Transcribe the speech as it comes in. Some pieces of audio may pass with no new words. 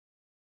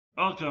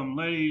Welcome,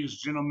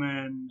 ladies,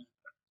 gentlemen,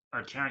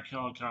 attack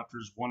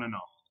helicopters, one and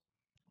all.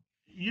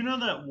 You know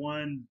that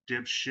one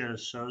dipshit,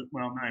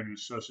 well, not even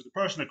associate, the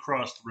person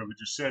across the room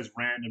who just says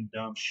random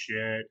dumb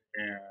shit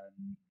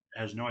and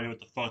has no idea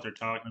what the fuck they're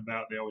talking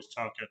about. They always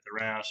talk at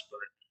their ass, but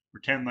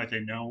pretend like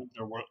they know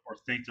they're worth or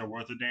think they're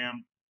worth a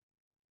damn.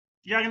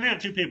 Yeah, I can think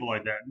of two people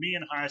like that. Me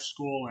in high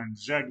school and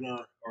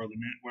Zegler, or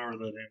whatever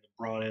the name of the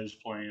broad is,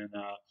 playing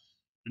the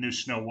new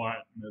Snow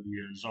White movie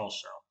is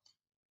also.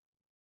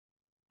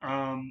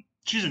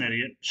 She's an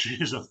idiot. She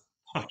is a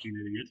fucking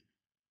idiot.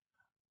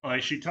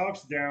 Like she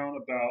talks down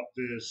about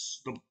the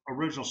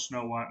original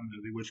Snow White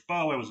movie, which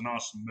by the way was an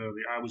awesome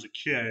movie. I was a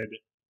kid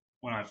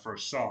when I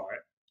first saw it.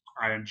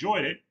 I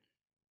enjoyed it,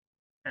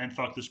 and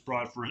fuck this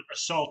broad for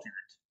assaulting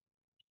it,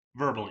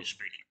 verbally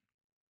speaking.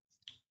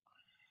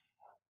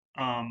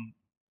 Um,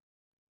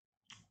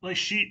 like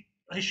she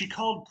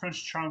called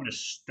Prince Charming a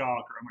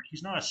stalker. I'm like,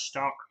 he's not a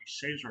stalker. He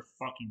saves her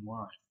fucking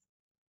life.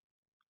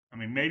 I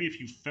mean, maybe if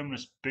you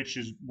feminist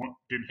bitches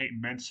didn't hate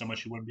men so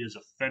much, you wouldn't be as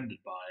offended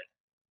by it.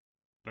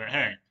 But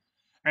hey,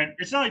 and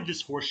it's not like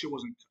this horseshit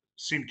wasn't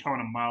seen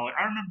coming a mile away.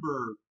 I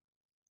remember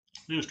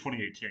it was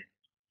 2018.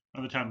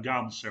 By the time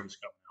Goblin Service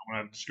coming out, when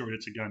I discovered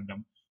it's a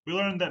Gundam, we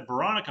learned that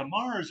Veronica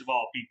Mars, of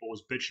all people,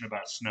 was bitching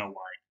about Snow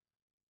White,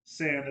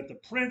 saying that the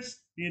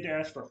prince needed to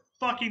ask for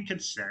fucking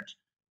consent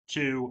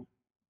to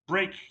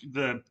break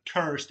the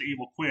curse the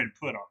evil queen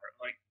put on her.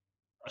 Like,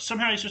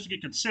 somehow he's supposed to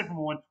get consent from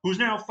one who's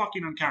now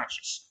fucking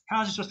unconscious.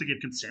 How is he supposed to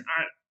get consent?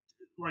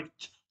 Like,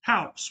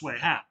 how, Sway,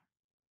 how?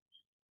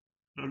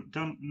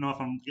 Don't know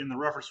if I'm getting the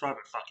reference right,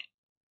 but fuck it.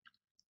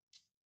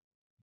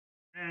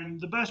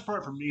 And the best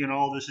part for me in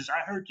all this is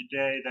I heard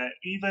today that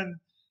even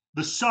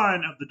the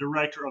son of the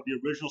director of the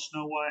original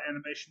Snow White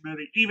animation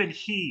movie, even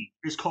he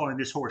is calling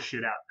this horse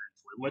shit out,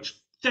 thankfully, which,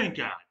 thank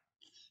God.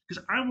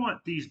 Because I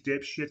want these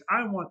dipshits,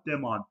 I want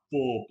them on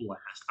full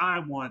blast. I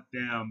want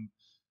them.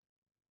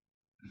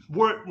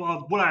 What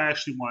I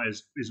actually want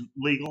is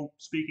legal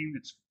speaking.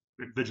 It's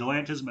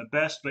vigilantism at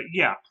best, but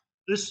yeah,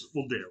 this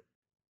will do.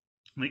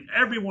 I mean,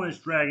 everyone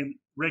is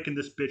raking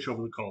this bitch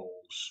over the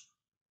coals,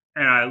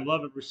 and I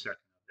love every second.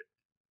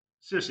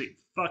 Seriously,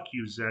 fuck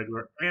you,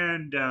 Zegler,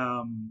 and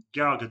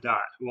Gal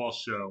Gadot, who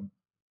also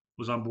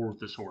was on board with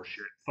this horse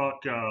shit.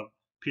 Fuck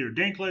Peter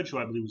Dinklage, who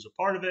I believe was a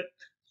part of it.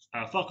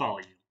 Fuck all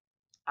of you.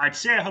 I'd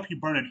say I hope you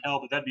burn in hell,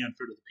 but that'd be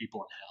unfair to the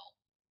people in hell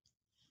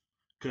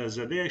because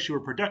they actually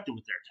were productive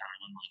with their time,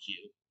 unlike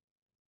you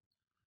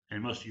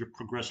and most of your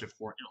progressive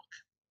whore ilk.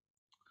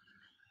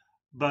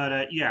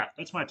 But yeah,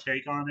 that's my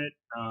take on it.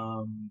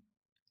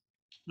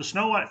 The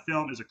Snow White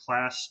film is a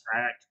class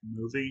act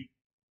movie.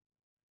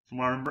 From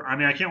what I remember, I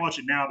mean, I can't watch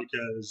it now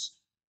because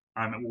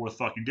I'm at war with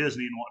fucking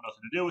Disney and want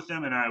nothing to do with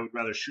them, and I would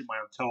rather shoot my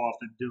own toe off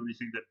than do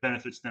anything that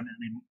benefits them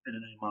in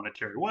any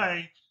monetary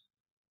way.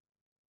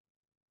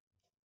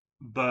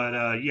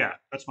 But yeah,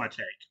 that's my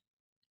take.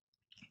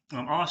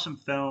 Awesome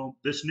film.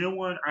 This new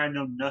one, I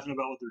know nothing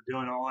about what they're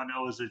doing. All I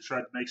know is they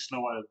tried to make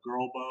Snow White a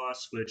girl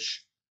boss,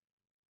 which,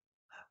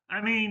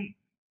 I mean,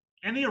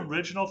 in the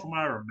original, from what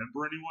I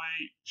remember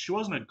anyway, she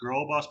wasn't a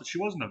girl boss, but she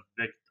wasn't a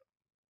victim.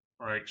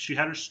 Like, she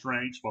had her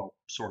strengths, well,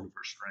 sort of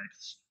her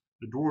strengths.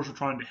 The dwarves were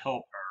trying to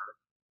help her.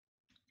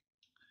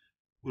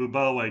 Who,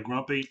 by the way,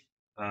 Grumpy,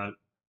 uh,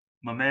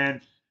 my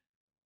man,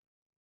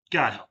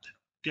 God help him.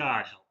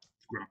 God help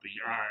Grumpy.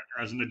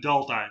 As an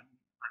adult, that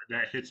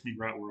hits me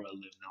right where I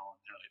live now on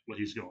what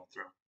he's going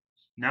through.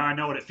 Now I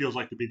know what it feels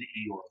like to be the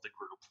Eeyore of the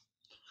group.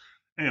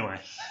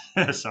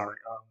 Anyway, sorry.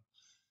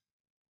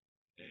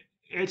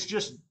 It's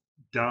just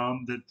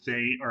dumb that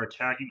they are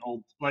attacking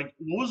old. Like,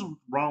 what was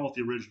wrong with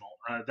the original?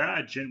 That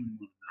I genuinely want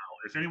to know.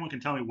 If anyone can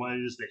tell me what it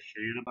is they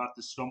hated about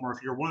this film, or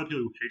if you're one of the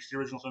people who hates the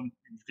original film,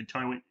 and you can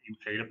tell me what you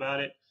hate about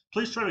it.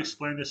 Please try to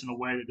explain this in a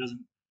way that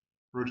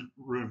re-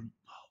 re-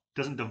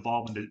 doesn't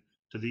devolve into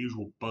the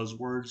usual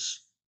buzzwords.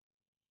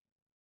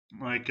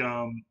 Like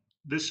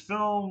this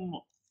film,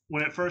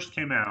 when it first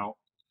came out,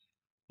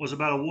 was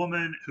about a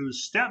woman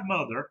whose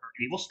stepmother,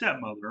 her evil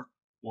stepmother,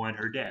 wanted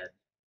her dead.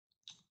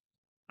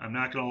 I'm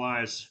not gonna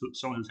lie, as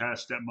someone who's had a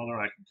stepmother,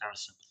 I can kind of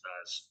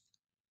sympathize.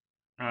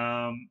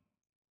 Um,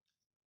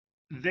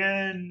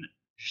 then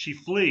she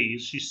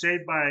flees. She's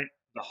saved by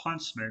the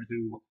huntsman,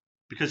 who,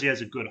 because he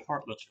has a good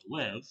heart, lets her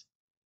live.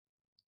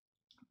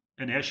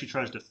 And as she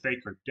tries to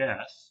fake her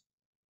death,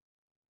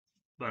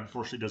 but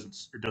unfortunately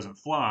it doesn't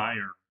fly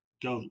or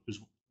go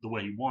the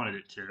way he wanted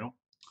it to.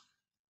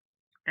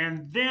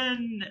 And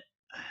then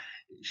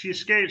she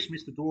escapes,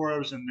 meets the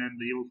dwarves, and then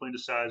the evil queen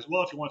decides,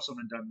 well, if you want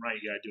something done right,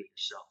 you gotta do it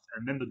yourself.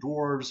 And then the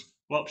dwarves,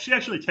 well, she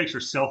actually takes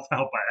herself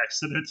out by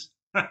accident,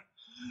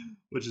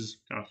 which is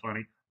kind of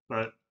funny.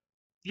 But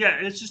yeah,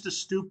 it's just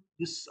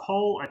this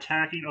whole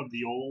attacking of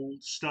the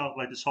old stuff,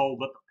 like this whole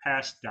let the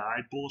past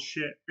die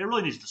bullshit. It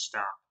really needs to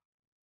stop.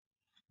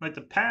 Like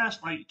the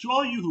past, like to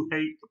all you who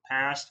hate the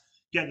past,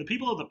 yeah, the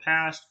people of the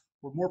past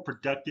were more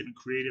productive and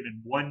creative in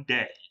one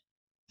day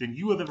than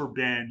you have ever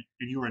been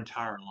in your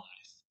entire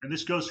life. And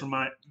this goes for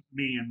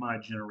me and my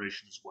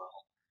generation as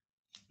well.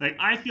 Like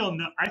I feel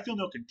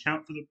no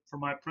contempt for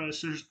my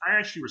predecessors. I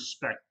actually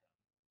respect them.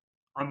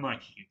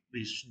 unlike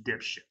these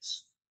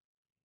dipshits.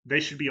 They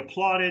should be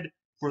applauded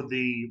for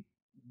the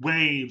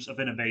waves of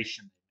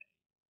innovation,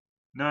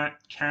 not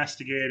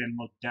castigated and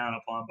looked down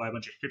upon by a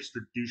bunch of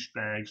hipster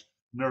douchebags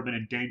who've never been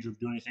in danger of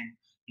doing anything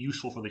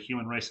useful for the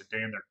human race a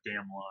day in their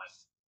damn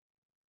life.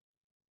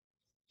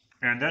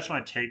 And that's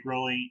my take,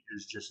 really,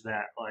 is just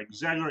that. Like,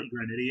 Zegler,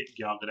 you're an idiot.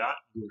 Gal Gadot,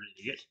 you're an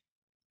idiot.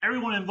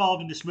 Everyone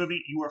involved in this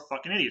movie, you are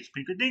fucking idiots.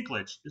 Peter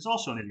Dinklage is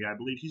also an idiot. I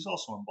believe he's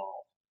also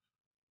involved.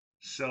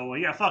 So,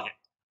 yeah, fuck it.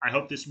 I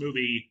hope this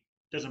movie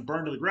doesn't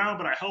burn to the ground,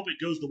 but I hope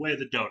it goes the way of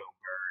the dodo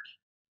bird.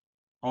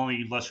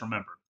 Only less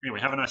remembered. Anyway,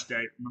 have a nice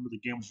day. Remember, the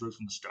game was rigged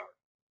from the start.